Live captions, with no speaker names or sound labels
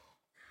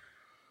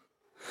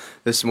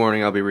This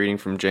morning I'll be reading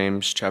from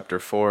James chapter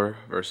 4,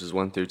 verses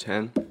 1 through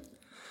 10.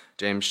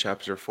 James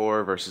chapter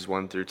 4, verses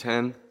 1 through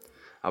 10.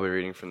 I'll be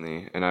reading from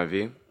the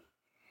NIV.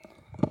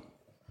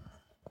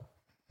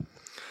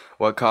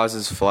 What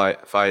causes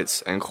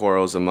fights and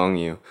quarrels among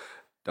you?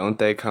 Don't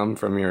they come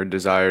from your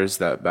desires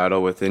that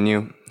battle within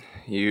you?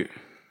 You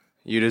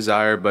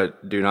desire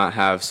but do not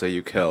have, so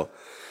you kill.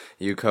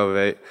 You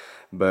covet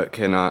but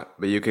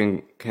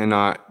you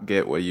cannot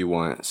get what you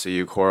want, so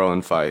you quarrel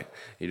and fight.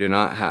 You do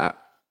not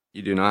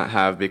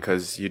have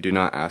because you do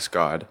not ask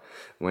God.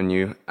 When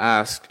you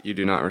ask, you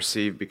do not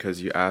receive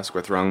because you ask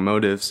with wrong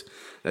motives,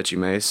 that you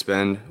may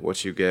spend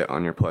what you get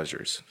on your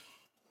pleasures.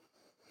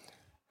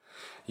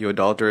 You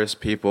adulterous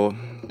people,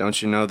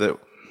 don't you know that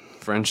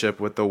friendship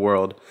with the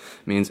world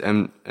means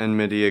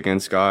enmity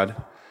against God?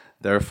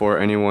 Therefore,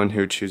 anyone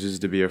who chooses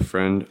to be a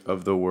friend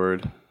of the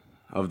world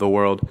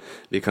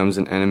becomes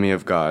an enemy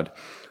of God.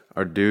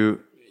 Or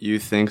do you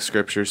think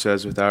Scripture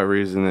says without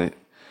reason that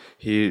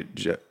He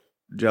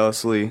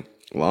jealously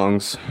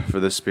longs for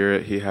the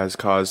Spirit He has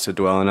caused to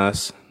dwell in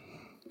us?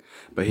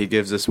 But He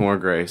gives us more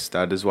grace.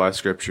 That is why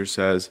Scripture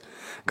says,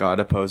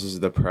 God opposes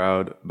the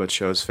proud, but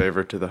shows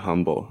favor to the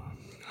humble.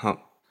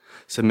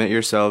 Submit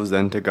yourselves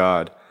then to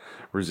God.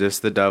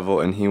 Resist the devil,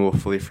 and he will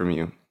flee from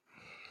you.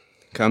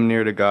 Come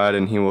near to God,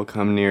 and he will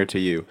come near to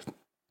you.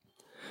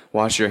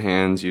 Wash your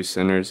hands, you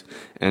sinners,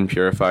 and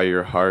purify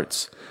your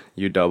hearts,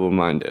 you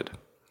double-minded.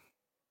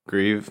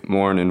 Grieve,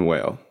 mourn, and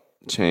wail.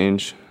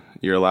 Change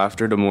your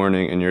laughter to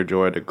mourning and your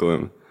joy to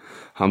gloom.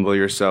 Humble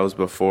yourselves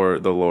before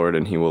the Lord,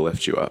 and he will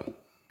lift you up.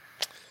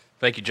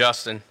 Thank you,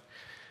 Justin.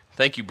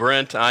 Thank you,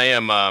 Brent.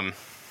 I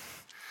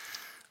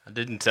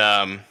didn't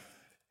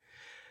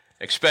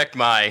expect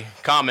my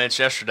comments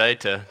yesterday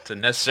to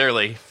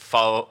necessarily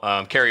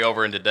carry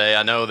over into today.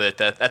 I know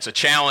that's a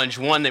challenge,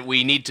 one that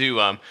we need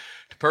to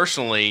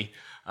personally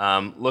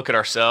look at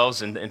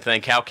ourselves and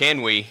think, how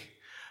can we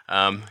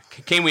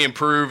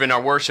improve in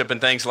our worship and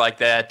things like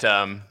that.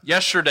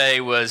 Yesterday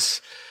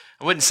was,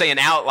 I wouldn't say an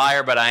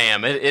outlier, but I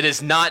am. It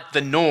is not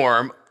the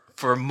norm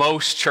for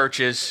most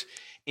churches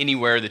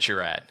anywhere that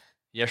you're at.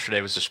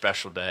 Yesterday was a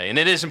special day, and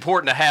it is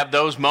important to have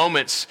those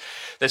moments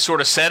that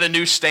sort of set a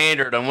new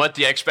standard on what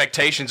the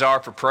expectations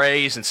are for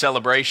praise and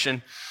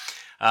celebration,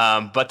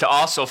 but to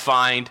also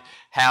find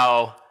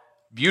how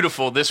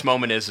beautiful this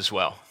moment is as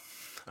well.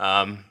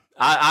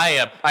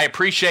 I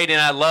appreciate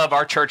and I love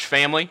our church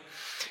family.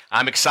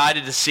 I'm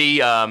excited to see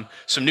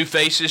some new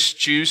faces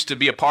choose to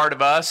be a part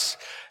of us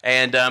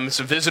and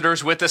some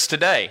visitors with us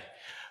today.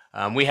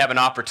 We have an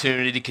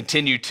opportunity to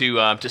continue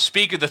to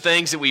speak of the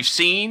things that we've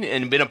seen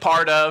and been a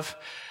part of,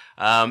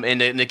 and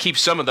to keep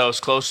some of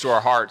those close to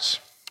our hearts.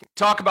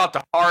 Talk about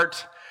the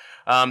heart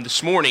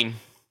this morning.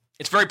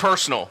 It's very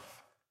personal.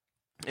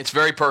 It's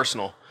very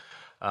personal.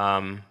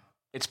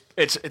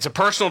 It's a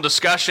personal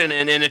discussion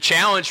and a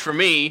challenge for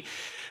me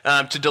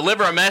to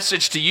deliver a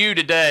message to you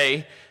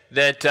today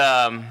that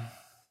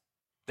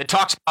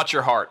talks about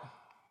your heart,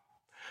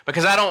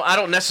 because I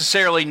don't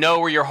necessarily know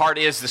where your heart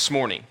is this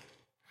morning.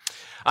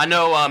 I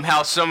know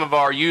how some of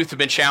our youth have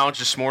been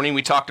challenged this morning.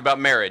 We talked about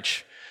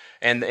marriage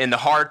and the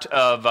heart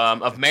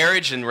of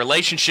marriage and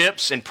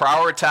relationships and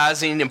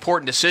prioritizing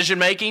important decision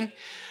making.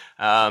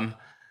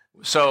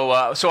 So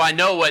I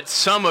know what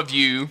some of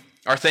you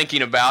are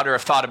thinking about or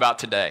have thought about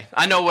today.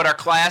 I know what our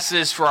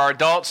classes for our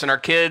adults and our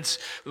kids,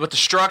 what the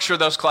structure of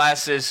those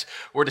classes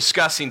we're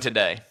discussing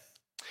today.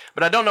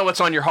 But I don't know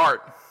what's on your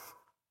heart.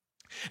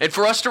 And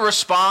for us to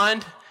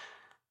respond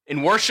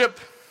in worship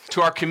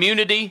to our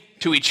community,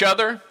 to each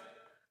other,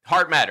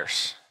 heart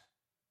matters.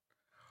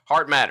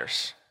 Heart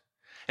matters.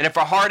 And if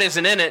our heart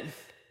isn't in it,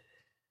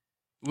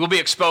 we'll be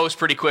exposed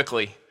pretty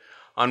quickly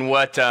on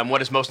what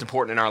is most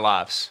important in our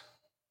lives.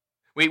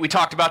 We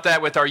talked about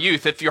that with our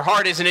youth. If your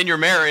heart isn't in your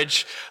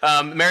marriage,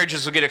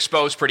 marriages will get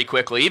exposed pretty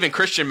quickly. Even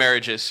Christian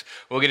marriages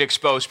will get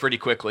exposed pretty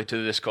quickly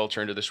to this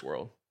culture and to this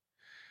world.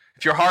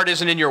 If your heart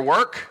isn't in your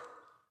work,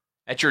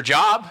 at your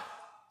job,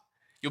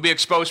 you'll be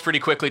exposed pretty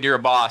quickly to your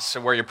boss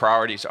and where your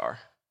priorities are.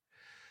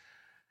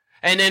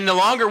 And then the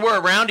longer we're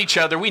around each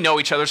other, we know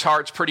each other's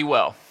hearts pretty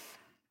well.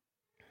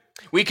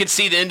 We can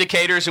see the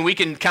indicators and we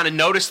can kind of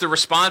notice the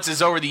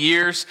responses over the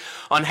years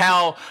on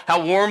how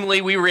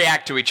warmly we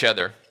react to each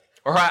other,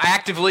 or how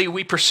actively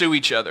we pursue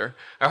each other,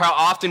 or how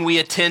often we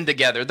attend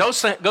together.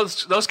 Those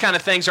kind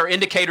of things are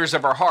indicators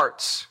of our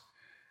hearts.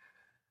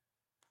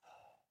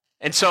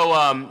 And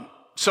so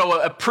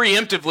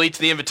preemptively to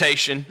the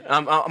invitation,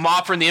 I'm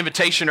offering the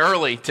invitation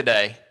early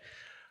today.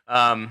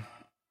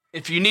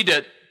 If you need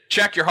to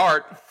check your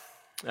heart,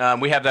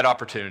 we have that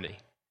opportunity.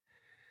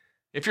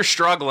 If you're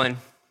struggling,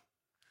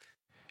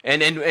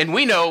 and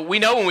we know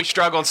when we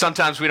struggle, and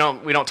sometimes we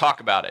don't talk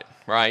about it,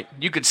 right?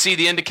 You could see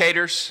the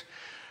indicators.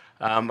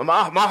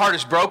 My heart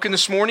is broken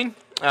this morning.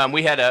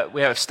 We have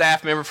a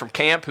staff member from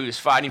camp who is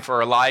fighting for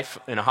her life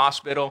in a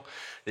hospital.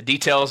 The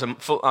details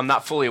I'm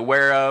not fully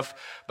aware of,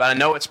 but I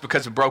know it's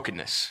because of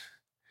brokenness.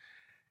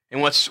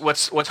 And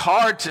what's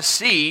hard to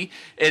see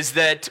is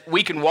that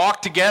we can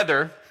walk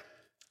together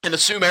and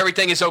assume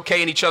everything is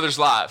okay in each other's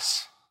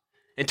lives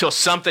until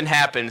something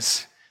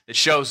happens that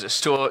shows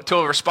us, till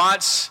a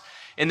response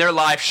in their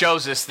life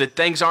shows us that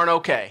things aren't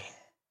okay.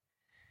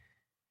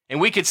 And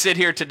we could sit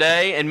here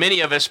today, and many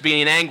of us be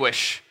in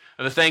anguish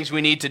of the things we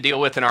need to deal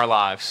with in our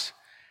lives.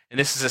 And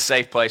this is a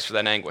safe place for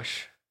that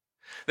anguish.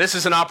 This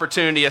is an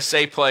opportunity, a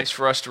safe place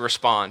for us to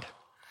respond.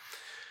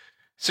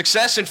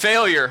 Success and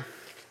failure,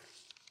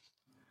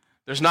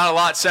 there's not a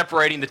lot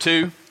separating the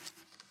two.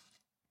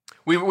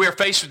 We are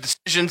faced with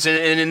decisions,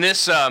 and in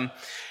this,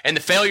 and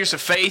the Failures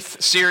of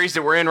Faith series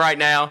that we're in right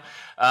now,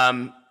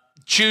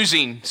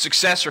 choosing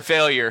success or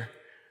failure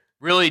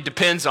really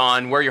depends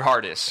on where your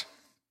heart is.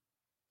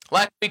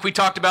 Last week we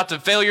talked about the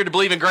failure to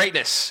believe in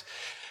greatness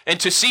and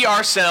to see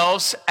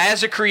ourselves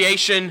as a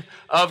creation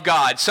of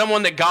God,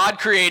 someone that God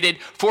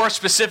created for a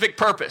specific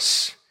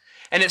purpose.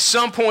 And at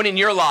some point in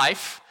your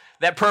life,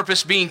 that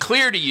purpose being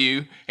clear to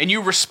you and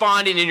you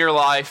responding in your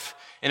life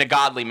in a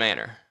godly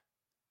manner.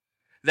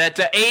 That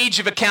the age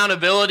of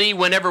accountability,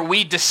 whenever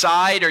we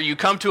decide or you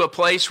come to a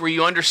place where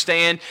you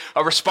understand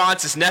a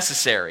response is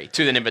necessary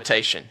to an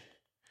invitation.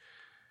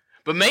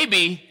 But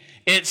maybe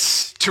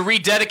it's to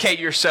rededicate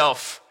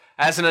yourself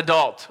as an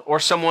adult or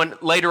someone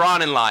later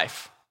on in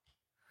life.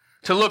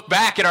 To look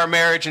back at our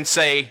marriage and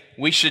say,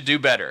 we should do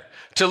better.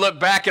 To look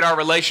back at our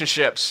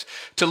relationships.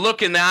 To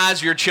look in the eyes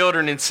of your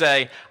children and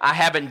say, I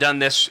haven't done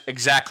this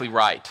exactly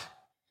right.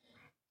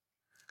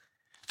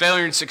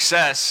 Failure and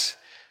success,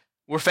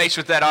 we're faced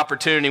with that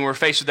opportunity, we're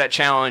faced with that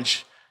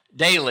challenge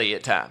daily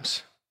at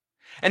times.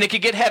 And it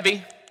could get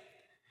heavy.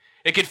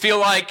 It could feel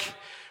like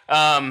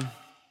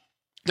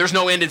there's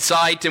no end in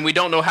sight and we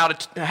don't know how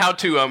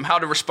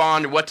to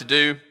respond or what to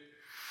do.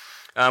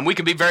 We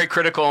can be very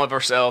critical of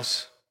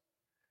ourselves,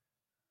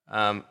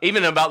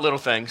 even about little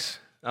things.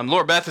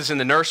 Laura Beth is in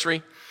the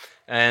nursery,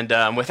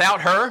 and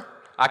without her,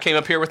 I came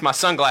up here with my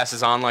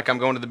sunglasses on like I'm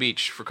going to the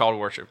beach for call to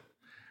worship.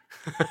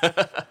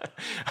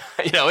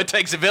 It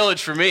takes a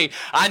village for me.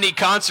 I need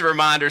constant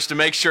reminders to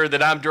make sure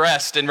that I'm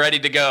dressed and ready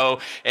to go,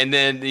 and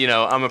then,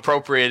 I'm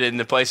appropriate in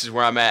the places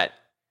where I'm at.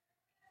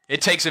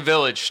 It takes a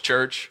village,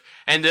 church.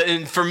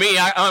 And for me,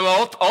 I'm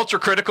ultra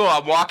critical.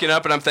 I'm walking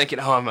up and I'm thinking,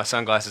 oh, I have my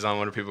sunglasses on.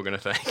 What are people going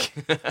to think?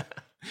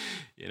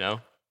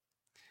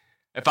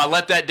 If I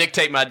let that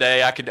dictate my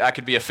day, I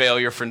could be a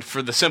failure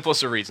for the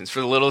simplest of reasons,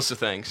 for the littlest of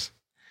things.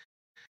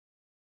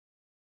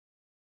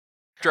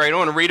 I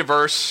want to read a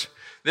verse.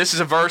 This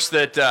is a verse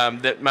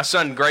that my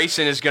son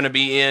Grayson is going to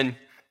be in.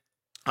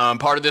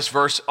 Part of this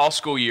verse all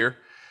school year.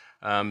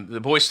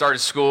 The boys started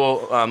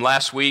school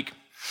last week,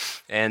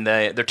 and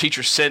their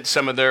teachers sent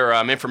some of their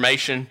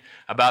information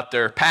about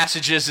their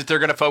passages that they're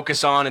going to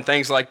focus on and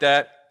things like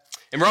that.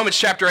 In Romans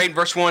chapter 8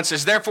 verse 1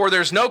 says, therefore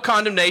there's no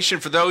condemnation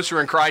for those who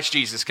are in Christ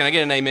Jesus. Can I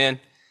get an amen?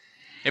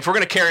 If we're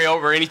going to carry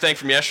over anything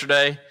from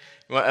yesterday,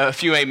 a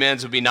few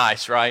amens would be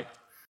nice, right?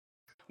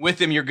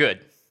 With him you're good.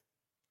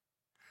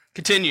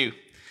 Continue.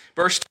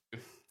 Verse 2.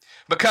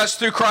 Because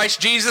through Christ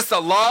Jesus,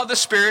 the law of the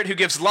Spirit who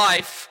gives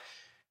life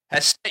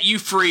has set you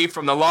free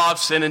from the law of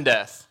sin and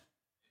death.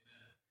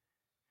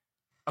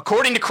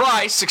 According to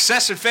Christ,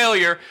 success and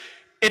failure,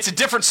 it's a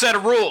different set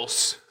of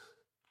rules.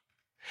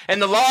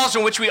 And the laws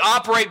in which we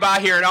operate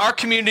by here in our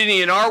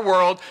community, in our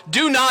world,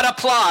 do not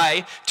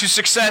apply to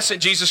success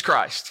in Jesus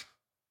Christ.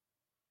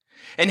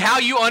 And how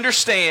you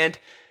understand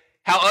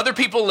how other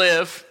people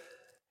live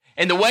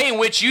and the way in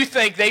which you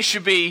think they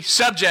should be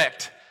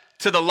subject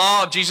to the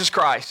law of Jesus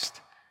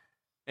Christ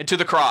and to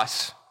the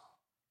cross.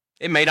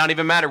 It may not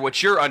even matter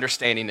what your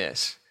understanding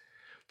is,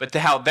 but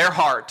to how their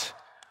heart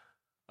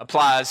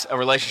applies a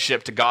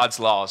relationship to God's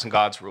laws and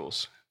God's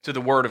rules, to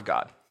the Word of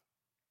God.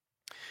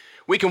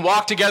 We can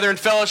walk together in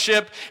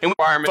fellowship, and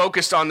we're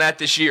focused on that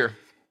this year.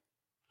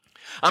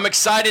 I'm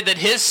excited that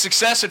his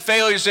success and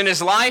failures in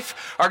his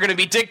life are going to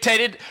be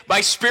dictated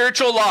by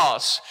spiritual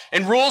laws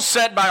and rules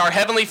set by our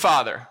Heavenly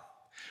Father.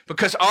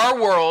 Because our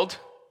world,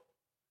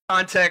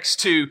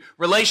 context to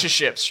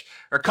relationships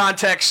or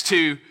context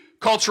to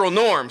cultural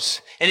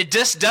norms, and it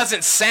just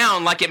doesn't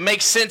sound like it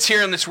makes sense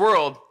here in this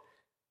world,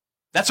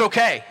 that's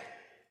okay.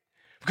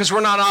 Because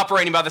we're not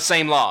operating by the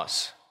same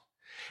laws.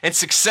 And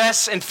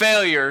success and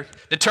failure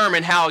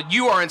determine how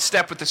you are in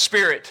step with the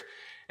Spirit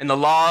and the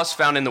laws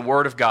found in the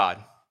Word of God.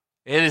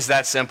 It is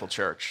that simple,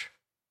 church.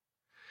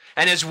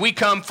 And as we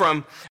come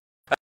from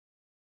a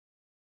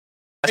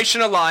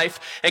generation of life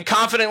and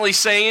confidently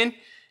saying,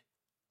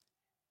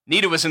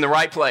 Nita was in the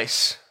right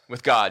place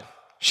with God.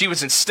 She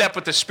was in step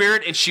with the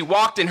Spirit, and she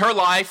walked in her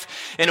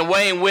life in a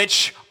way in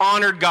which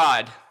honored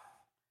God.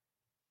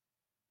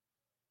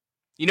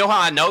 You know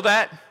how I know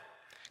that?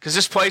 Because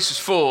this place is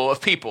full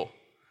of people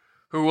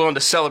who are willing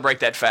to celebrate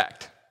that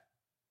fact.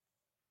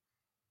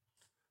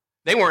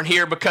 They weren't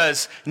here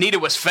because Nita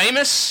was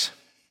famous,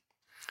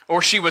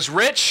 or she was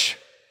rich,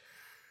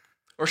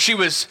 or she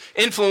was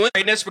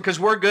influential, because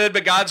we're good,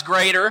 but God's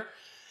greater,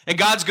 and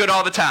God's good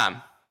all the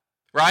time,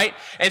 right?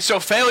 And so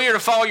failure to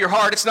follow your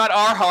heart, it's not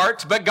our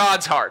heart, but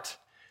God's heart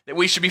that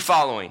we should be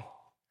following.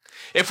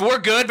 If we're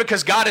good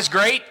because God is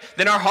great,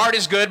 then our heart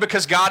is good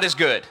because God is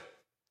good.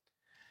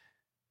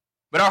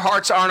 But our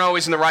hearts aren't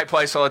always in the right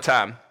place all the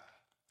time.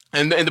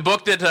 And in the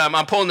book that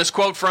I'm pulling this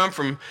quote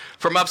from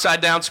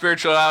Upside Down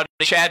Spirituality,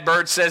 Chad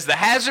Bird says, "The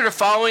hazard of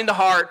following the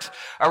heart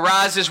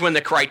arises when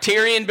the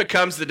criterion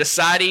becomes the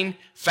deciding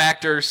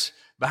factors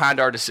behind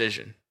our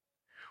decision.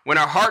 When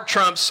our heart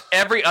trumps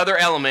every other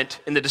element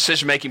in the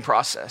decision-making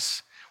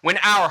process. When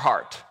our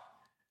heart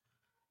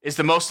is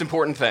the most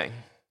important thing.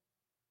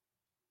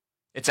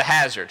 It's a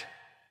hazard.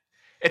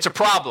 It's a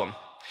problem.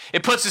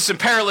 It puts us in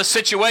perilous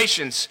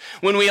situations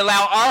when we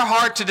allow our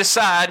heart to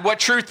decide what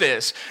truth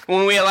is,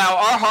 when we allow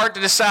our heart to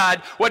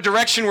decide what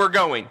direction we're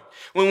going,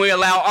 when we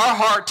allow our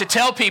heart to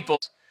tell people,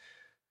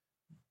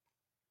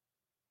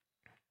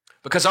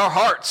 because our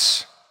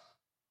hearts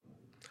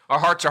are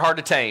hard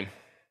to tame.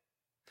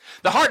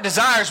 The heart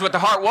desires what the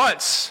heart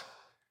wants.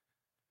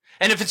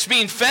 And if it's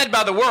being fed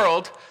by the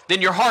world,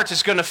 then your heart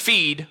is going to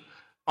feed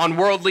on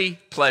worldly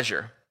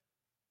pleasure.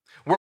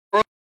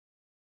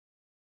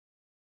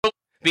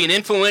 Being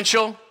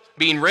influential,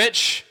 being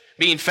rich,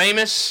 being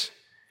famous,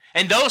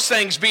 and those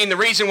things being the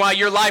reason why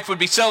your life would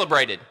be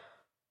celebrated.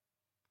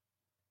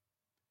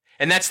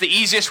 And that's the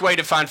easiest way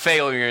to find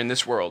failure in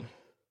this world.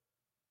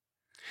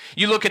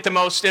 You look at the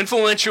most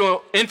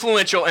influential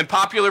and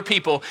popular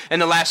people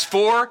in the last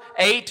 4,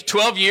 8,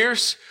 12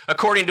 years,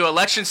 according to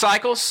election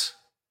cycles.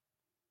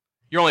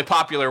 You're only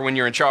popular when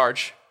you're in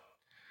charge.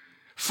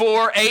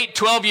 4, 8,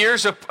 12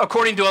 years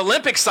according to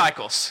Olympic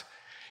cycles.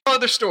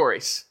 Other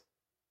stories.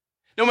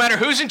 No matter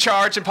who's in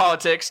charge in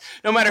politics,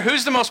 no matter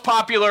who's the most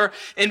popular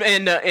in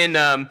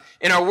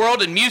our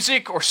world in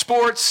music or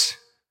sports,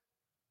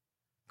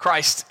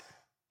 Christ,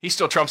 he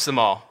still trumps them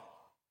all.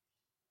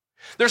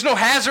 There's no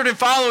hazard in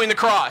following the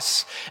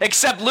cross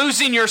except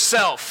losing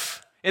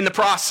yourself in the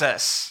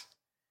process.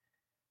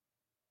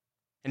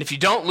 And if you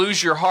don't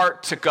lose your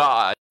heart to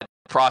God in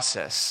the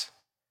process,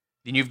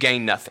 then you've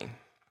gained nothing.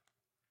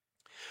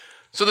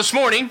 So this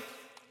morning,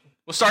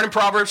 we'll start in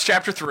Proverbs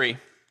chapter 3.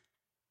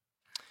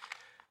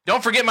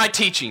 Don't forget my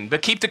teaching,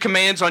 but keep the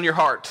commands on your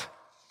heart,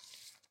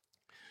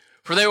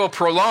 for they will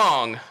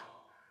prolong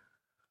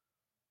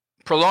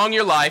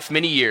your life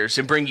many years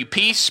and bring you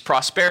peace,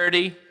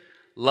 prosperity,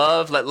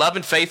 love. Let love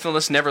and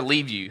faithfulness never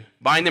leave you.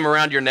 Bind them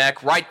around your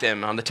neck, write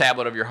them on the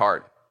tablet of your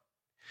heart.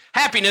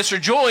 Happiness or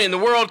joy in the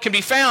world can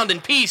be found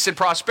in peace and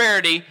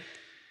prosperity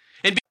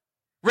and be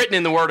written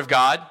in the Word of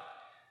God,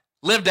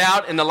 lived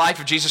out in the life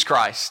of Jesus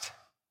Christ.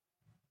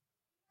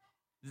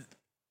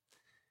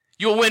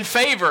 You will win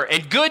favor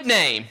and good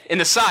name in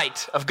the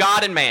sight of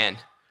God and man.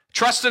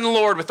 Trust in the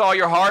Lord with all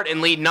your heart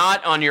and lean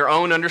not on your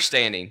own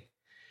understanding.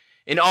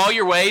 In all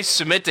your ways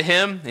submit to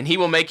him, and he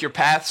will make your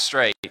path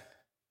straight.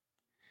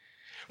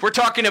 We're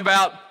talking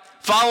about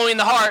following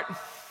the heart,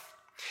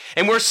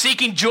 and we're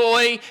seeking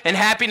joy and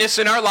happiness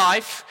in our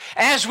life,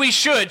 as we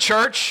should,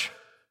 church.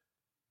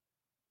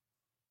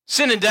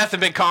 Sin and death have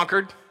been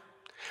conquered.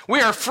 We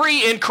are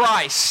free in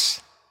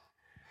Christ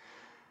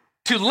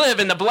to live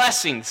in the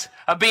blessings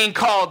of being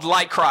called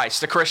like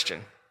Christ, a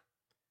Christian.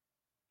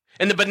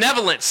 And the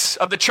benevolence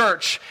of the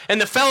church and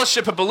the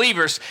fellowship of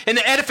believers and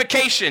the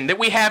edification that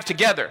we have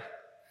together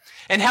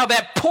and how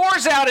that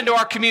pours out into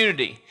our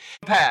community.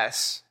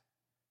 Pass.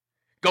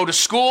 Go to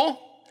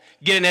school,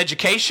 get an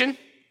education,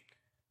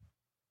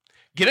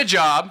 get a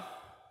job,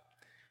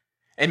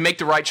 and make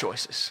the right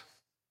choices.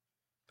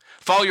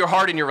 Follow your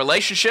heart in your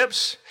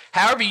relationships,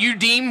 however you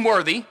deem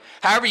worthy,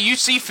 however you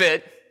see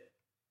fit,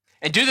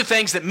 and do the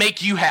things that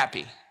make you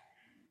happy.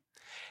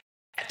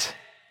 That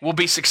will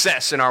be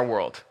success in our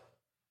world.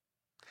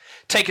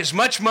 Take as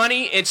much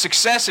money and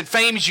success and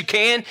fame as you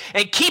can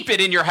and keep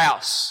it in your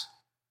house.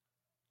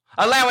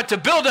 Allow it to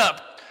build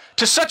up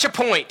to such a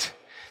point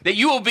that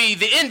you will be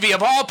the envy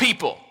of all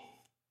people.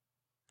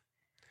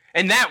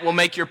 And that will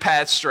make your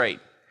path straight.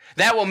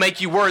 That will make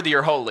you worthy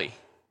or holy.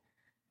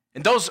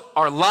 And those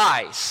are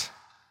lies.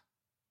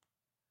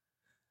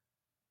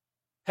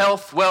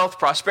 Health, wealth,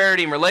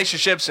 prosperity, and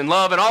relationships, and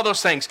love, and all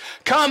those things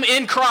come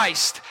in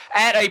Christ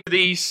at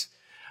these.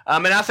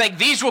 And I think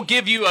these will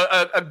give you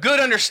a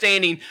good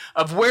understanding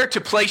of where to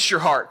place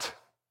your heart.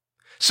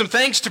 Some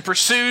things to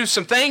pursue,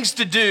 some things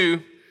to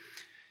do,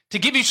 to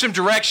give you some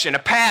direction, a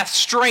path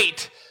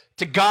straight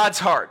to God's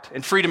heart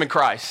and freedom in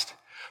Christ.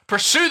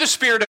 Pursue the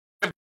Spirit of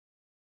God,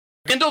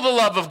 kindle the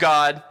love of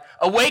God,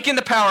 awaken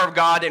the power of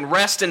God, and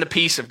rest in the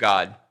peace of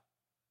God.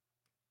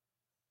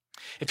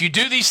 If you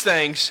do these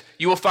things,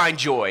 you will find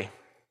joy.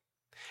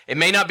 It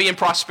may not be in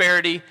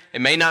prosperity.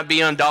 It may not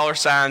be on dollar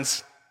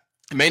signs.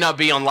 It may not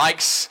be on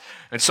likes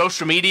and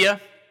social media.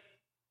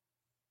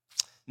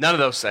 None of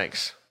those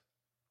things.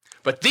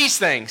 But these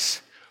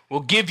things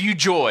will give you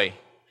joy,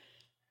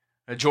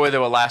 a joy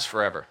that will last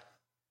forever.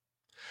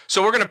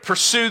 So we're going to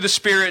pursue the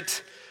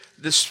Spirit,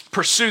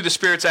 pursue the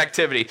Spirit's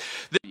activity.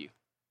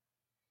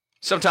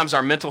 Sometimes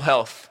our mental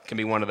health can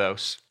be one of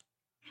those.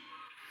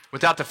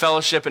 Without the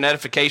fellowship and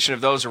edification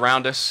of those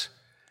around us,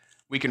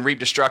 we can reap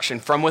destruction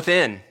from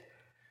within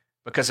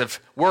because of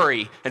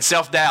worry and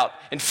self-doubt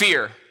and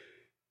fear.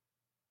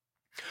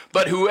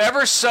 But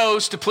whoever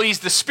sows to please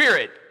the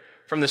Spirit,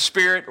 from the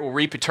Spirit will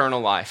reap eternal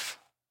life.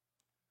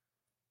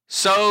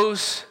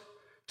 Sows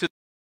to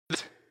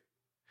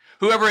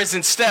whoever is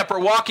in step or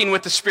walking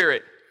with the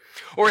Spirit,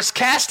 or is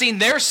casting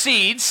their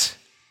seeds,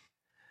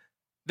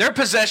 their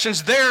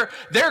possessions, their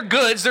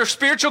goods, their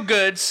spiritual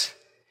goods,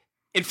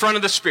 in front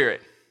of the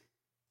Spirit.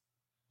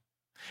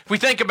 If we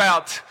think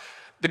about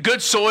the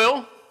good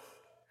soil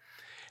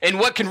and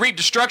what can reap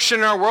destruction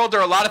in our world, there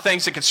are a lot of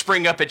things that can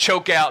spring up and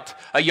choke out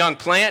a young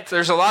plant.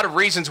 There's a lot of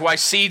reasons why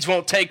seeds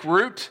won't take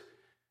root.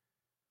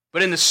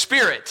 But in the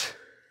Spirit,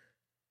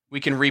 we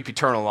can reap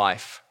eternal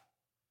life.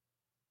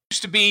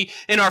 Used to be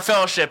in our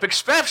fellowship,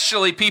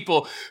 especially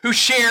people who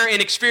share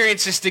in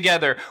experiences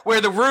together,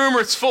 where the room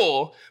is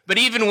full, but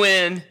even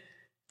when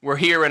we're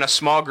here in a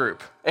small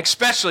group,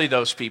 especially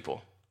those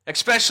people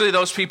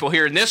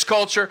here in this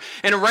culture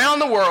and around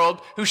the world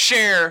who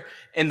share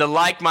in the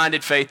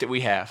like-minded faith that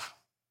we have.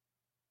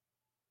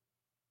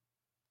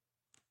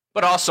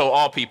 But also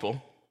all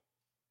people,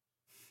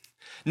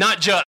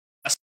 not just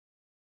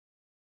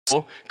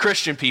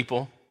Christian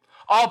people.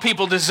 All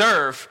people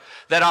deserve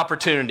that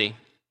opportunity.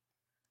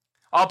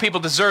 All people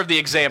deserve the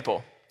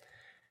example.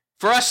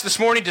 For us this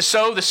morning, to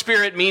sow the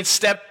Spirit means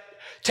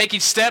taking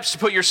steps to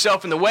put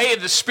yourself in the way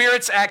of the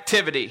Spirit's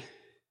activity.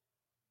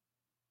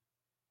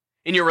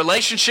 In your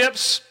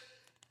relationships,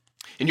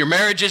 in your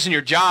marriages, in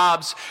your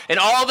jobs, and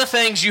all the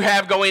things you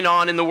have going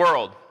on in the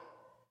world.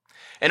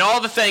 And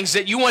all the things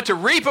that you want to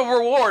reap a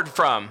reward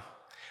from,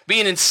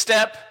 being in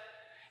step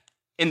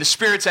in the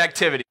Spirit's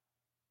activity.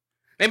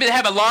 Maybe they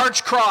have a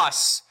large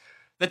cross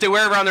that they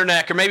wear around their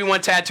neck, or maybe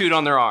one tattooed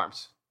on their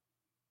arms.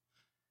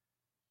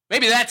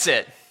 Maybe that's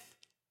it.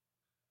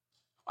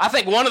 I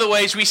think one of the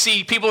ways we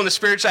see people in the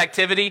Spirit's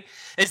activity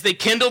is they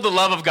kindle the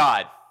love of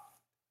God.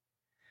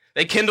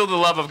 They kindle the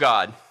love of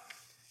God.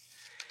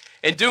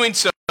 In doing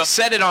so,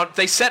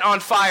 they set on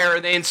fire,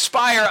 and they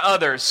inspire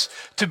others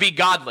to be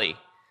godly,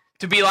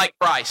 to be like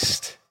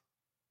Christ.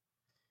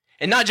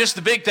 And not just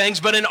the big things,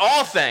 but in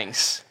all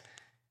things,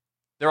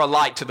 they're a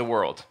light to the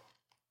world.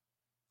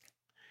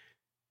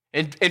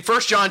 In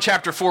 1 John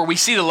chapter 4, we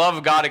see the love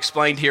of God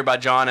explained here by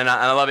John, and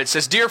I love it. It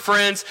says, "Dear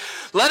friends,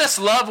 let us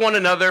love one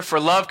another, for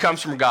love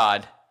comes from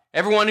God.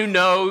 Everyone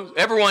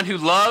who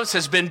loves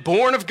has been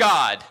born of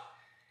God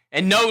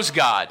and knows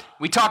God."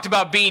 We talked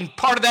about being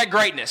part of that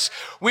greatness.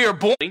 We are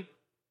born,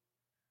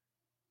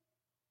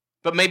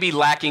 but maybe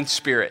lacking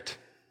spirit.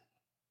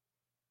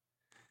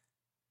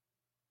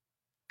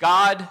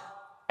 God,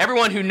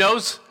 everyone who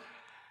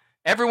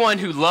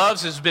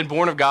loves has been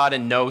born of God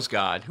and knows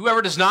God.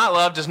 Whoever does not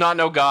love does not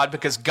know God,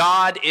 because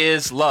God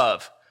is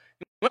love.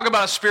 We talk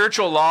about a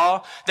spiritual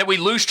law that we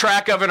lose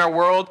track of in our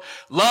world.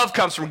 Love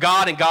comes from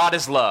God, and God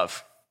is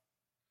love.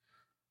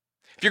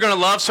 If you're going to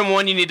love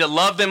someone, you need to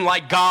love them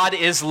like God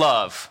is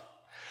love,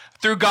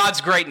 through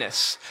God's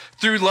greatness,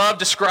 through love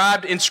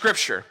described in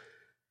Scripture.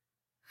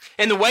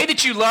 And the way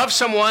that you love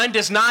someone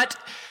does not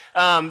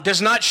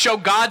show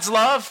God's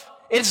love.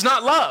 It's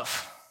not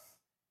love.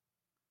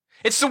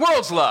 It's the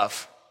world's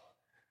love.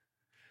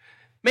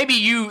 Maybe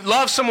you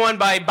love someone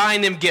by buying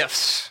them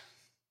gifts.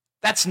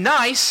 That's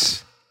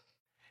nice.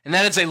 And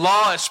that is a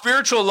law, a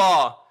spiritual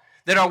law,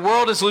 that our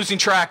world is losing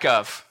track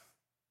of.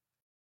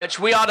 That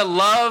we ought to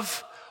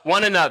love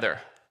one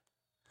another.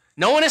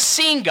 No one has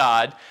seen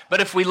God,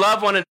 but if we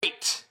love one another,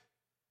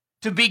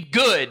 to be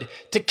good,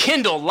 to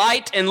kindle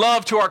light and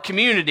love to our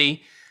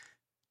community,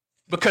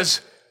 because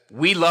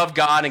we love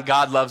God and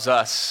God loves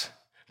us.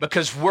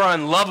 Because we're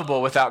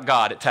unlovable without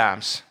God at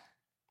times.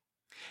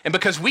 And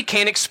because we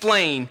can't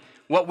explain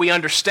what we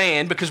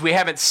understand because we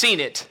haven't seen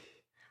it,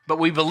 but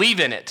we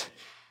believe in it.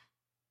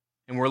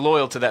 And we're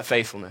loyal to that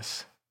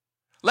faithfulness.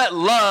 Let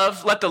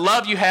the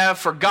love you have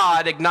for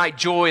God ignite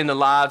joy in the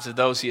lives of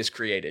those He has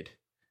created.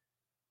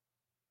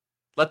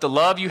 Let the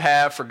love you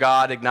have for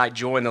God ignite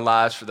joy in the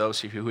lives for those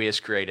who He has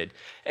created.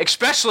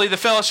 Especially the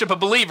fellowship of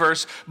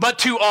believers, but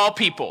to all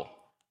people.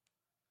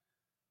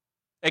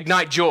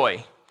 Ignite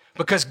joy,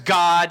 because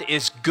God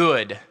is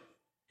good,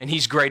 and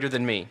He's greater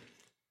than me.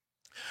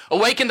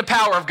 Awaken the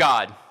power of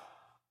God.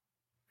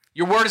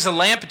 Your word is a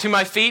lamp unto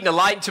my feet and a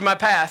light unto my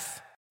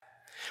path.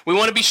 We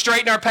want to be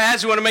straight in our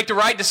paths. We want to make the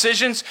right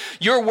decisions.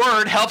 Your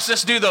word helps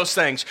us do those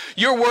things.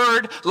 Your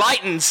word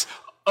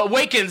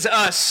awakens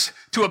us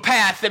to a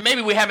path that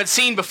maybe we haven't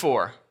seen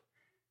before,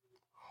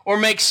 or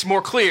makes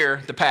more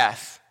clear the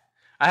path.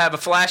 I have a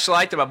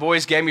flashlight that my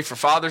boys gave me for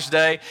Father's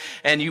Day,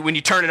 and when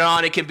you turn it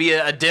on, it can be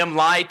a dim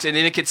light, and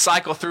then it can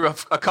cycle through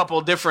a couple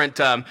of different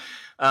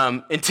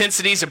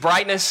intensities of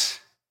brightness.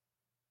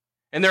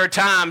 And there are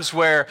times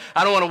where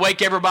I don't want to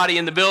wake everybody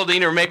in the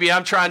building, or maybe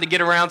I'm trying to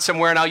get around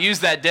somewhere, and I'll use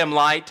that dim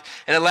light,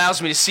 and it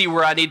allows me to see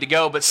where I need to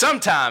go. But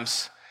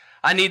sometimes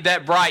I need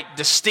that bright,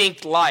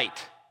 distinct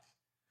light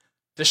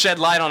to shed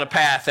light on a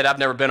path that I've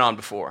never been on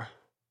before.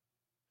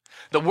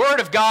 The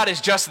Word of God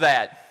is just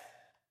that.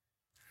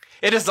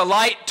 It is the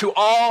light to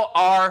all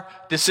our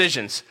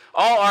decisions,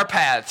 all our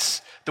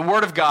paths. The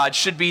Word of God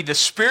should be the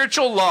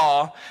spiritual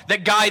law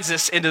that guides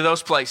us into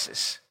those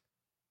places.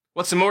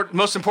 What's the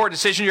most important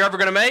decision you're ever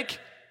going to make?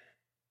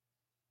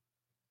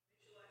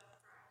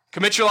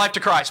 Commit your life to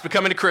Christ,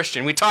 becoming a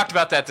Christian. We talked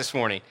about that this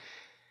morning.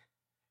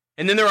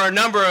 And then there are a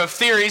number of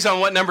theories on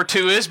what number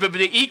 2 is, but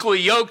being equally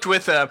yoked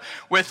with a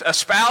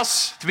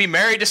spouse, to be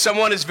married to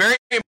someone is very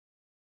important.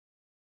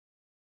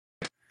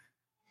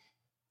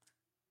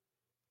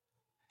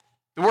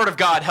 The Word of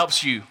God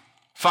helps you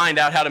find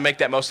out how to make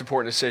that most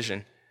important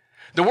decision.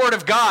 The Word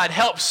of God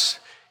helps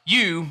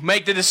you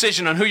make the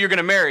decision on who you're going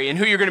to marry and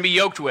who you're going to be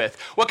yoked with,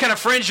 what kind of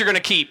friends you're going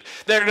to keep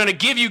that are going to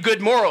give you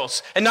good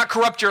morals and not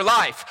corrupt your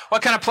life,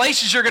 what kind of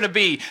places you're going to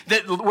be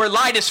where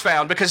light is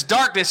found, because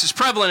darkness is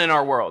prevalent in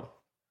our world.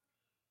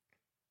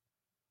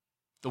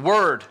 The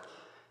Word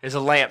is a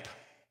lamp.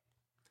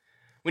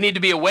 We need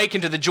to be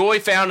awakened to the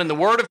joy found in the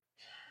Word of God.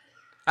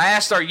 I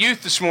asked our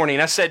youth this morning,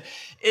 I said,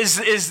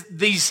 is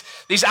these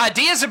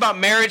ideas about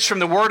marriage from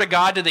the Word of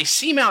God, do they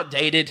seem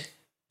outdated?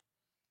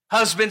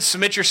 Husbands,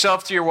 submit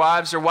yourself to your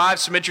wives, or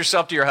wives, submit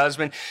yourself to your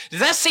husband. Does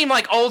that seem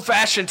like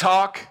old-fashioned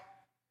talk?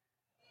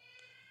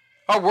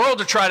 Our world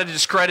will try to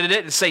discredit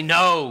it and say,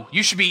 no,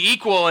 you should be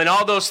equal and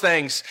all those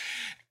things.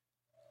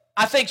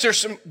 I think there's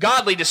some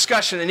godly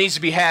discussion that needs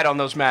to be had on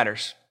those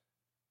matters.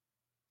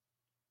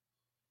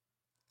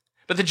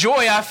 But the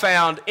joy I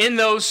found in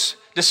those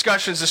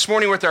discussions this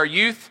morning with our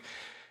youth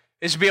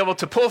is to be able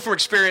to pull from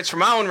experience from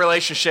my own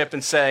relationship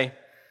and say,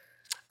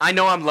 I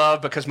know I'm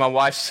loved because my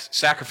wife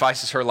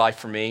sacrifices her life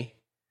for me,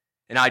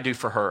 and I do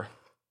for her.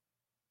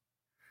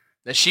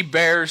 That she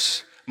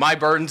bears my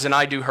burdens and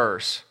I do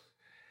hers.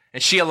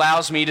 And she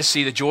allows me to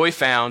see the joy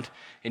found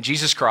in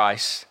Jesus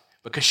Christ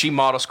because she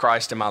models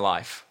Christ in my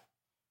life.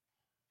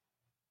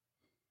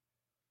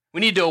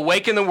 We need to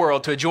awaken the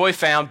world to a joy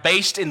found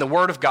based in the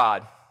Word of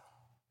God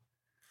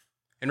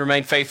and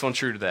remain faithful and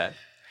true to that.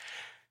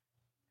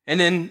 And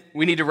then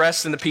we need to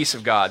rest in the peace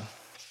of God.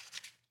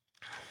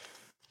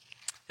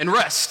 And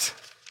rest,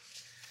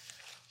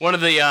 one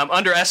of the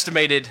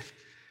underestimated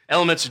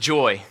elements of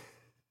joy.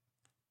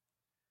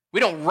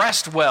 We don't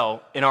rest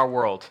well in our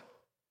world.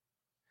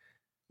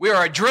 We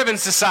are a driven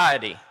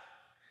society.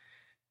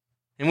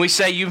 And we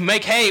say you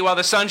make hay while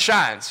the sun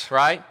shines,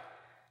 right?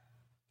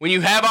 When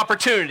you have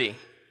opportunity.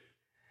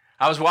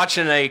 I was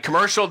watching a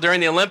commercial during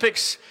the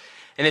Olympics,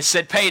 and it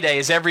said payday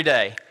is every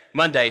day.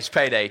 Monday's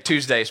payday,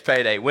 Tuesday's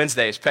payday,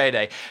 Wednesday's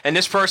payday. And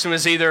this person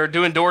was either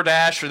doing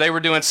DoorDash or they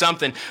were doing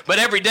something. But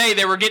every day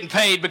they were getting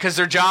paid because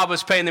their job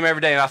was paying them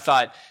every day. And I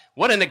thought,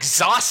 what an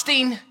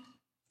exhausting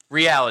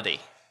reality.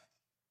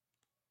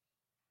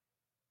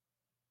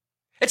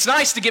 It's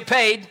nice to get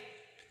paid.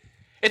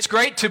 It's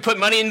great to put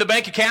money in the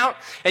bank account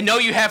and know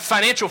you have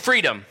financial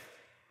freedom.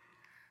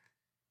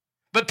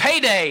 But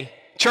payday,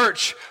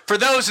 church, for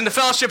those in the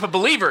fellowship of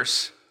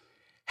believers,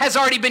 has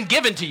already been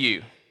given to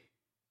you.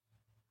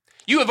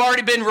 You have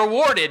already been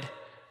rewarded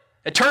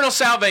eternal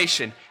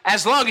salvation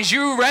as long as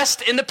you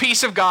rest in the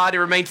peace of God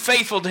and remain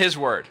faithful to His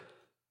Word.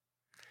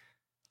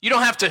 You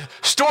don't have to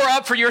store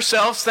up for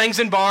yourselves things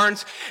in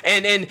barns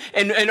and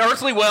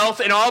earthly wealth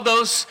and all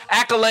those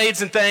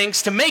accolades and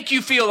things to make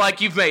you feel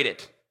like you've made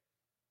it.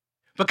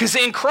 Because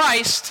in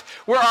Christ,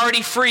 we're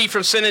already free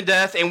from sin and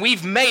death, and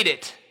we've made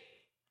it.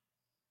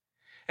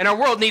 And our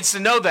world needs to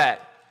know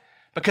that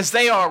because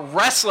they are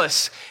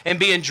restless and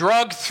being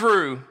drugged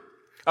through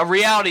a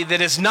reality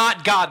that is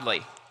not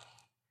godly.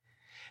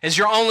 As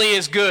you're only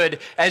as good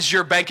as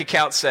your bank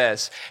account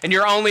says, and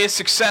you're only as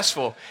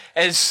successful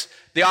as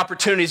the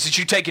opportunities that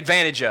you take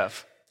advantage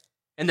of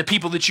and the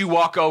people that you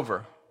walk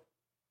over.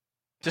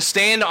 To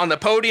stand on the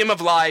podium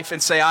of life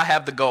and say, I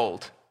have the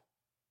gold.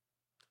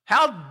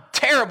 How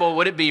terrible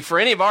would it be for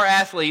any of our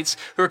athletes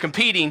who are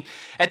competing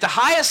at the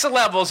highest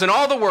levels in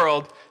all the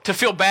world to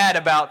feel bad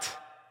about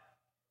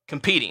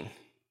competing?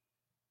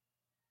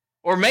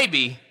 Or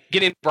maybe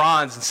getting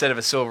bronze instead of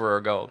a silver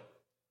or gold.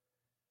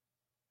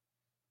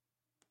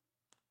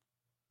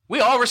 We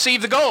all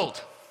receive the gold.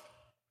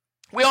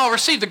 We all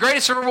receive the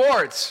greatest of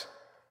rewards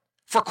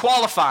for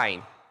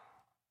qualifying.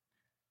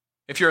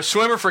 If you're a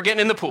swimmer, for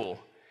getting in the pool.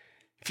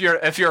 If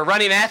you're a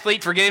running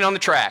athlete, for getting on the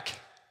track.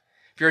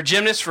 If you're a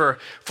gymnast, for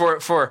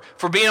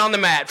being on the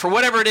mat, for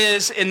whatever it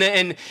is in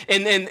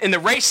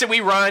the race that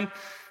we run,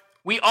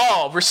 we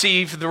all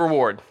receive the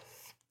reward.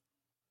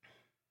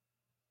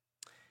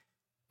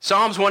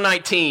 Psalms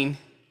 119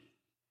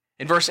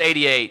 in verse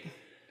 88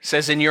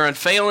 says, in your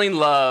unfailing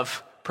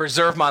love,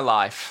 preserve my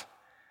life,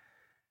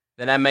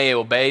 that I may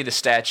obey the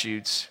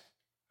statutes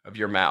of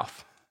your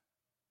mouth.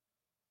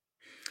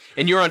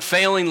 In your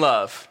unfailing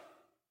love,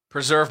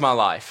 preserve my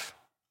life.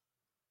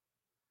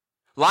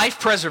 Life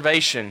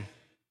preservation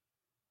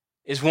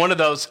is one of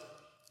those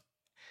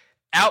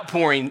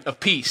outpouring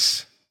of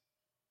peace.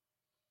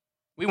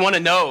 We want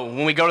to know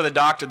when we go to the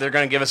doctor, they're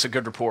going to give us a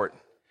good report.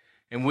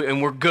 And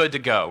we're good to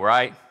go,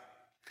 right?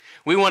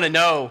 We want to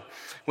know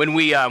when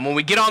we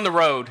get on the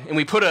road and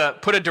we put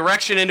a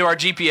direction into our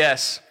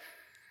GPS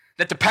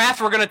that the path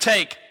we're going to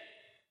take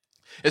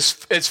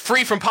is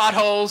free from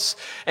potholes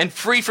and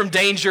free from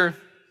danger.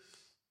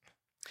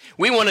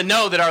 We want to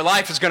know that our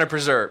life is going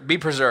to be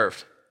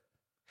preserved.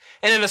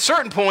 And at a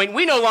certain point,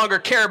 we no longer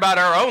care about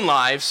our own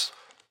lives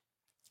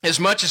as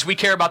much as we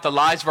care about the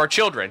lives of our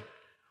children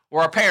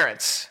or our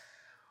parents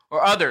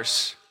or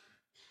others.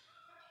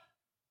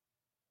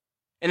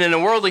 And in a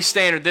worldly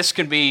standard, this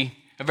can be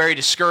a very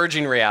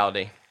discouraging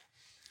reality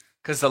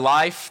because the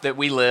life that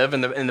we live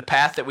and the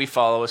path that we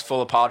follow is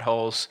full of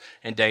potholes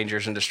and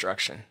dangers and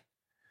destruction.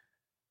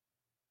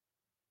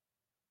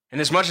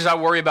 And as much as I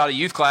worry about a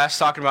youth class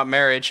talking about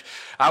marriage,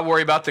 I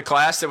worry about the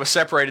class that was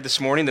separated this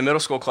morning, the middle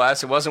school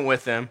class that wasn't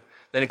with them,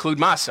 that include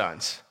my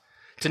sons.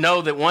 To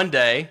know that one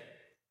day,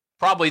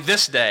 probably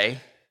this day,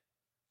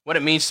 what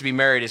it means to be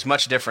married is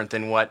much different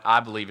than what I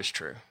believe is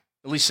true,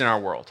 at least in our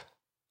world.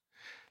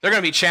 They're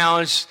going to be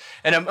challenged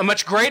at a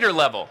much greater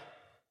level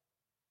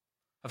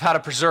of how to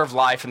preserve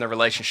life in their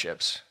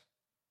relationships,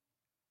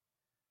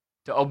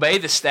 to obey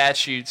the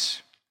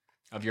statutes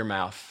of your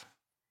mouth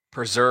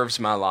preserves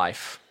my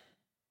life.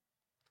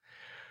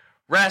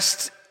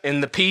 Rest in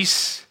the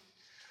peace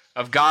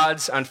of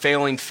God's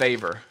unfailing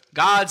favor.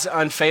 God's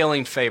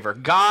unfailing favor.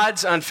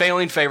 God's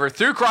unfailing favor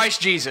through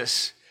Christ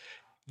Jesus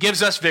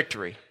gives us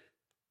victory.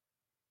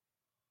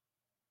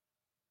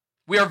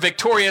 We are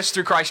victorious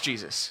through Christ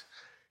Jesus,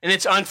 and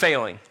it's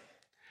unfailing.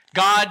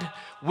 God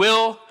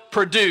will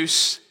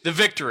produce the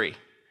victory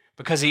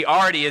because he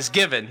already has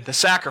given the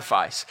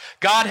sacrifice.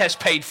 God has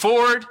paid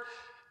forward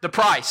the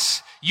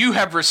price. You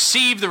have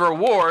received the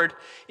reward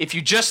if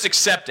you just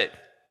accept it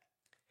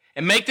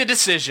and make the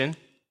decision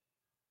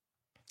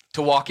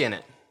to walk in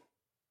it.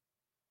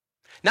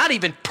 Not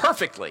even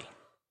perfectly.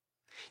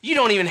 You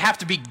don't even have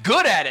to be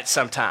good at it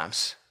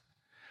sometimes,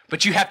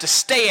 but you have to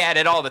stay at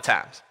it all the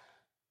time.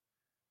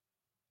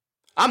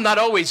 I'm not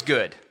always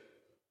good,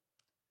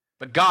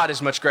 but God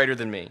is much greater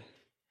than me.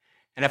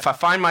 And if I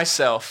find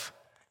myself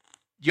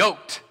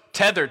yoked,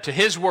 tethered to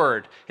his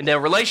word, in a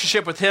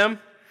relationship with him,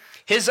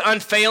 his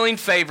unfailing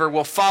favor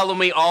will follow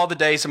me all the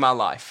days of my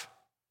life.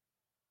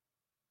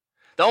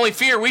 The only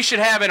fear we should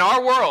have in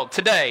our world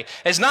today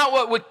is not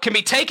what can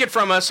be taken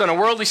from us on a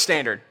worldly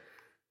standard,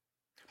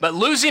 but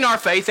losing our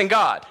faith in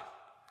God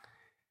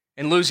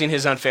and losing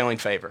his unfailing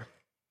favor.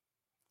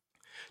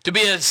 To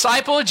be a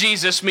disciple of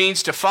Jesus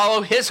means to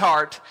follow his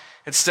heart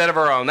instead of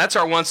our own. That's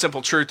our one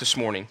simple truth this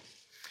morning.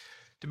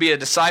 To be a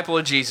disciple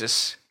of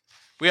Jesus,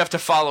 we have to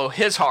follow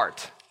his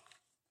heart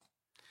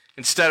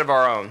instead of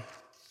our own.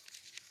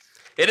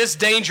 It is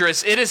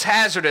dangerous, it is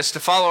hazardous to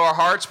follow our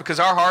hearts because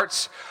our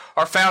hearts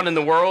are found in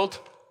the world.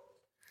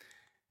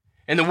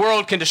 And the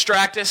world can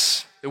distract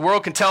us, the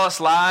world can tell us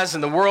lies,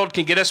 and the world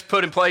can get us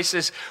put in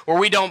places where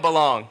we don't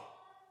belong.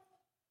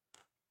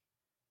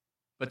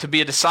 But to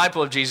be a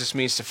disciple of Jesus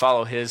means to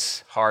follow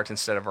his heart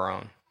instead of our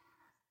own.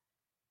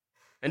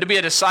 And to be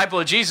a disciple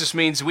of Jesus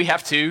means we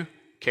have to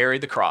carry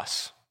the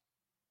cross.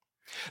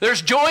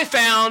 There's joy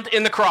found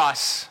in the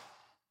cross.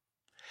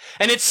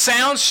 And it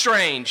sounds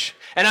strange.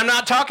 And I'm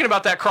not talking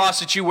about that cross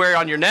that you wear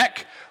on your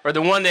neck or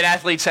the one that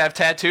athletes have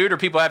tattooed or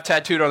people have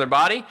tattooed on their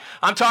body.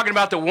 I'm talking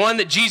about the one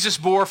that Jesus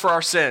bore for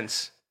our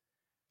sins.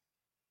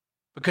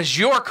 Because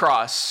your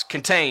cross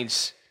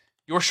contains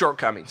your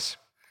shortcomings,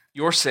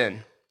 your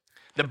sin,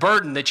 the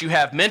burden that you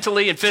have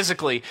mentally and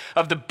physically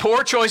of the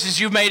poor choices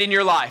you've made in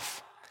your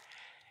life.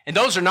 And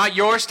those are not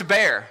yours to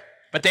bear,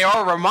 but they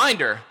are a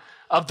reminder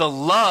of the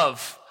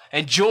love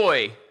and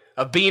joy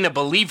of being a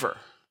believer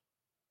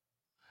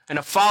and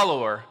a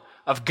follower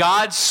of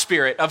God's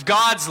Spirit, of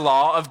God's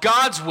law, of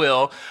God's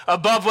will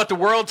above what the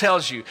world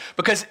tells you.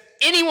 Because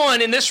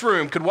anyone in this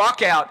room could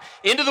walk out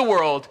into the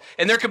world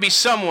and there could be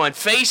someone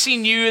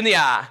facing you in the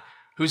eye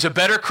who's a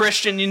better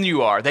Christian than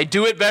you are. They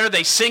do it better,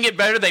 they sing it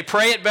better, they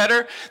pray it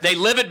better, they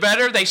live it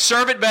better, they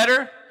serve it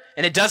better,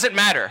 and it doesn't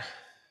matter.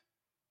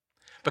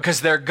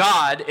 Because their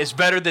God is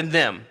better than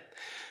them.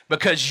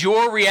 Because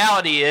your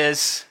reality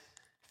is,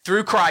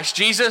 through Christ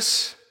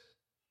Jesus,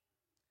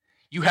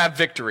 you have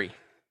victory.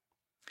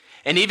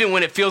 And even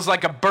when it feels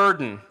like a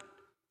burden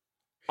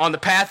on the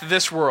path of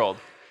this world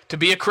to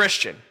be a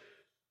Christian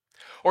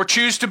or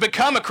choose to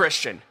become a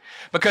Christian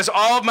because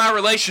all of my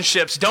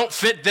relationships don't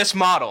fit this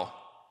model,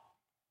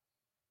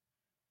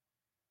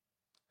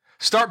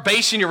 start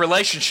basing your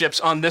relationships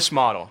on this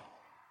model.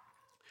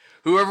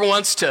 Whoever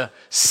wants to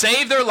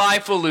save their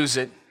life will lose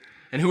it,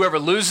 and whoever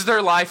loses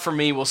their life for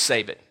me will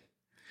save it.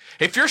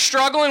 If you're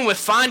struggling with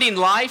finding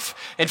life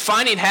and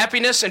finding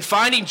happiness and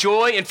finding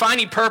joy and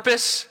finding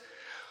purpose,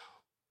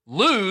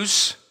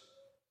 lose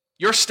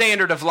your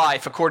standard of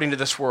life according to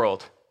this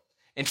world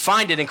and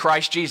find it in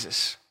Christ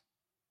Jesus.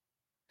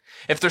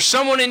 If there's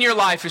someone in your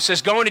life who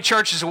says going to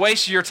church is a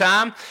waste of your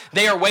time,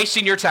 they are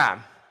wasting your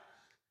time.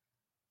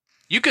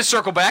 You can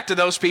circle back to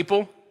those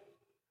people,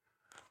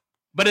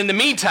 but in the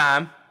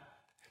meantime,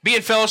 be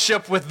in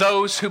fellowship with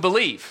those who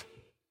believe.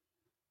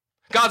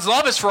 God's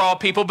love is for all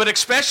people, but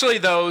especially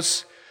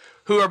those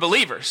who are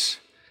believers.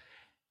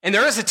 And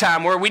there is a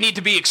time where we need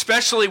to be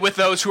especially with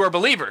those who are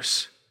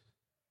believers,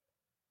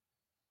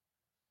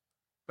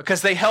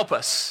 because they help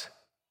us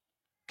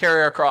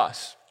carry our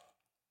cross.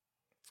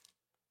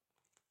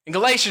 In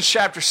Galatians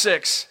chapter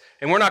 6,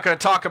 and we're not going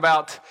to talk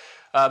about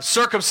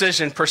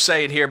circumcision per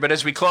se in here, but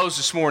as we close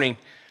this morning,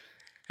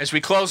 as we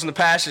close in the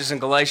passage in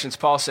Galatians,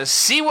 Paul says,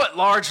 see what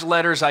large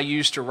letters I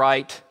use to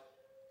write.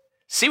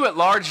 See what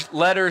large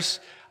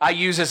letters I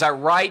use as I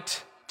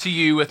write to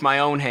you with my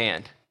own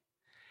hand.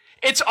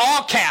 It's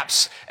all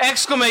caps,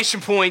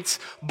 exclamation points,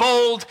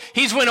 bold.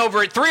 He's went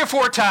over it 3 or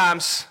 4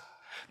 times.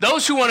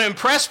 Those who want to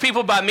impress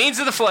people by means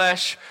of the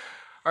flesh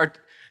are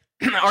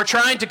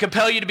trying to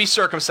compel you to be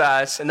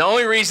circumcised. And the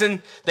only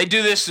reason they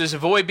do this is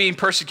avoid being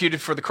persecuted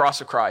for the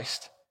cross of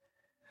Christ.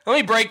 Let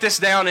me break this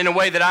down in a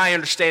way that I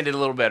understand it a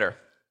little better.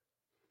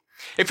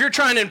 If you're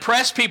trying to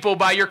impress people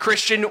by your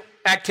Christian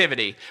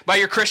activity, by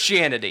your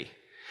Christianity,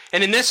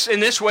 and in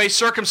this way,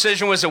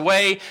 circumcision was a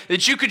way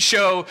that you could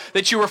show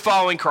that you were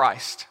following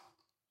Christ.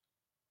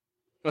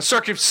 Well,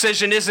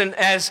 circumcision isn't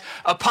as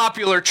a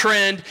popular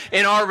trend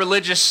in our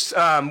religious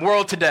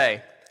world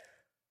today.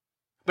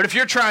 But if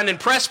you're trying to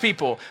impress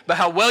people by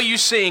how well you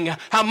sing,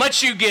 how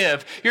much you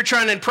give, you're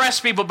trying to impress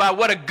people by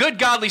what a good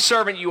godly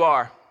servant you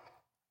are.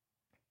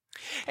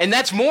 And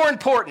that's more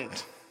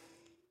important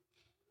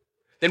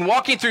than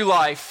walking through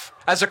life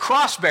as a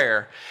cross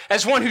bearer,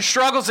 as one who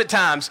struggles at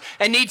times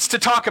and needs to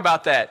talk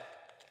about that.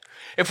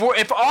 If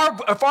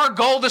our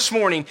goal this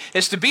morning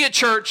is to be at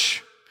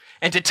church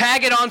and to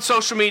tag it on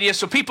social media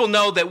so people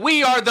know that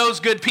we are those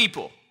good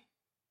people,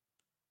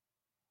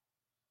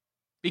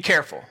 be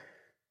careful,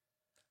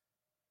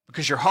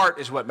 because your heart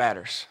is what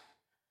matters.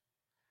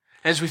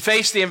 As we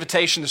face the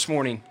invitation this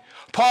morning,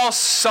 Paul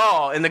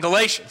saw in the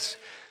Galatians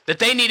that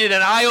they needed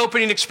an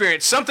eye-opening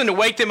experience, something to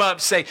wake them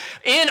up, say,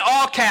 in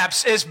all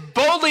caps, as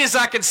boldly as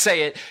I can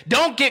say it,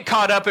 don't get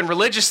caught up in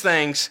religious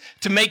things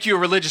to make you a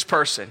religious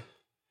person.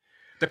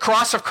 The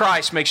cross of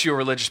Christ makes you a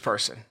religious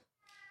person.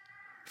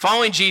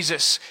 Following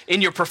Jesus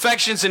in your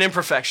perfections and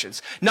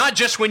imperfections, not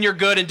just when you're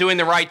good and doing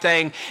the right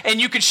thing,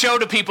 and you can show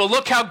to people,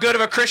 look how good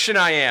of a Christian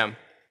I am.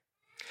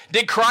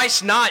 Did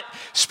Christ not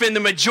spend the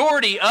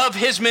majority of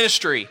his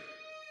ministry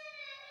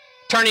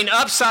turning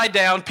upside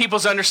down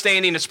people's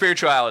understanding of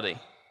spirituality?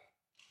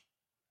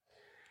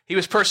 He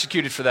was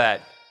persecuted for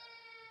that.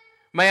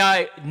 May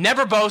I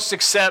never boast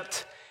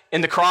except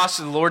in the cross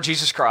of the Lord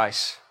Jesus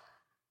Christ,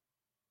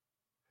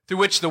 through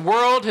which the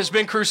world has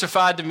been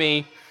crucified to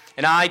me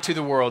and I to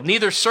the world.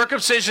 Neither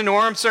circumcision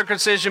nor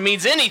uncircumcision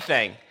means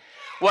anything.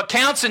 What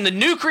counts in the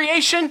new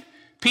creation?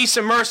 Peace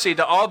and mercy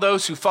to all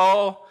those who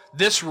follow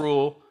this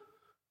rule,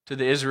 to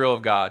the Israel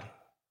of God.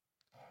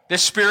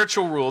 This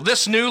spiritual rule,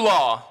 this new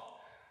law,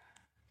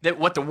 that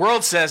what the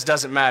world says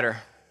doesn't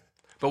matter,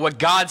 but what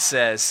God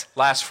says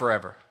lasts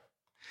forever.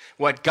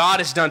 What God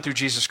has done through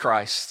Jesus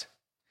Christ.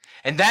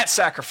 And that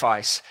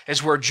sacrifice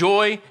is where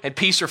joy and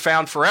peace are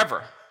found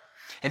forever.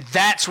 And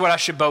that's what I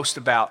should boast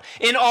about.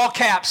 In all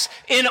caps,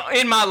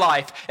 in my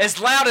life, as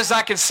loud as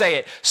I can say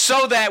it,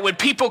 so that when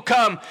people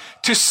come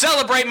to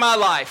celebrate my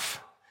life,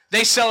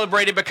 they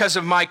celebrate it because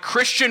of my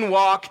Christian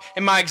walk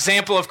and my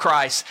example of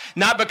Christ,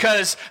 not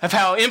because of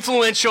how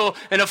influential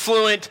and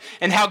affluent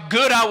and how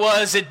good I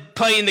was at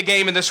playing the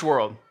game in this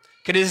world.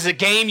 Because it is a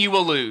game you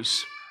will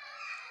lose.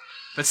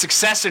 But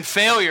success and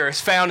failure is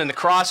found in the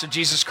cross of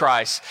Jesus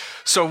Christ.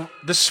 So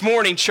this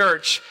morning,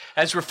 church,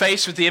 as we're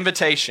faced with the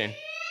invitation,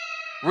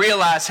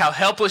 realize how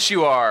helpless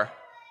you are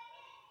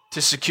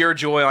to secure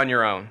joy on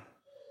your own.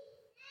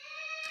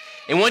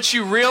 And once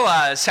you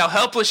realize how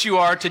helpless you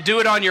are to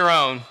do it on your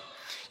own,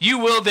 you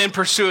will then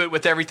pursue it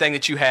with everything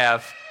that you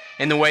have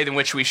in the way in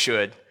which we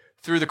should,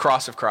 through the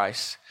cross of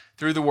Christ,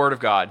 through the Word of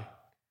God,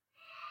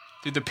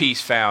 through the peace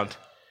found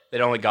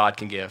that only God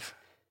can give.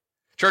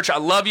 Church, I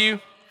love you,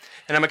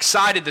 and I'm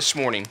excited this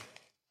morning.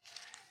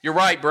 You're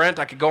right, Brent,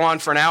 I could go on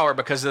for an hour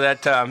because of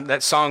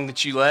that song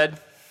that you led.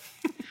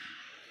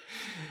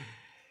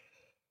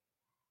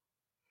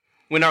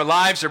 When our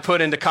lives are put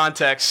into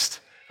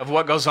context of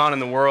what goes on in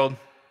the world,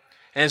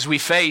 and as we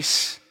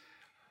face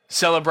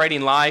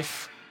celebrating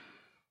life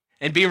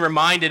and being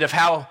reminded of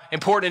how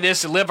important it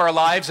is to live our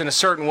lives in a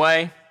certain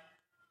way,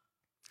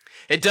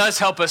 it does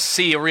help us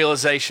see a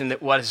realization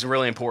that what is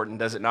really important,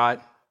 does it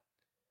not?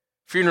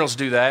 Funerals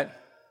do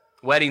that.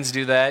 Weddings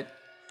do that.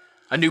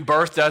 A new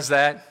birth does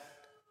that.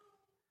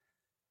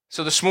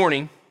 So this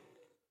morning,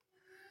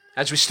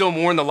 as we still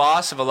mourn the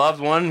loss of a loved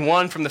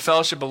one from the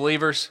fellowship of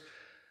believers,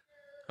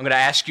 I'm going to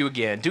ask you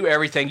again, do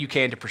everything you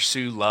can to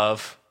pursue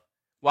love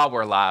while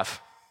we're alive.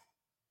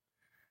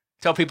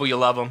 Tell people you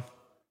love them.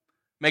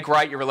 Make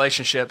right your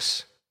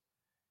relationships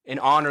and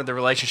honor the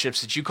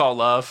relationships that you call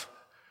love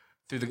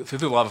through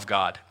the love of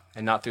God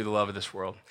and not through the love of this world.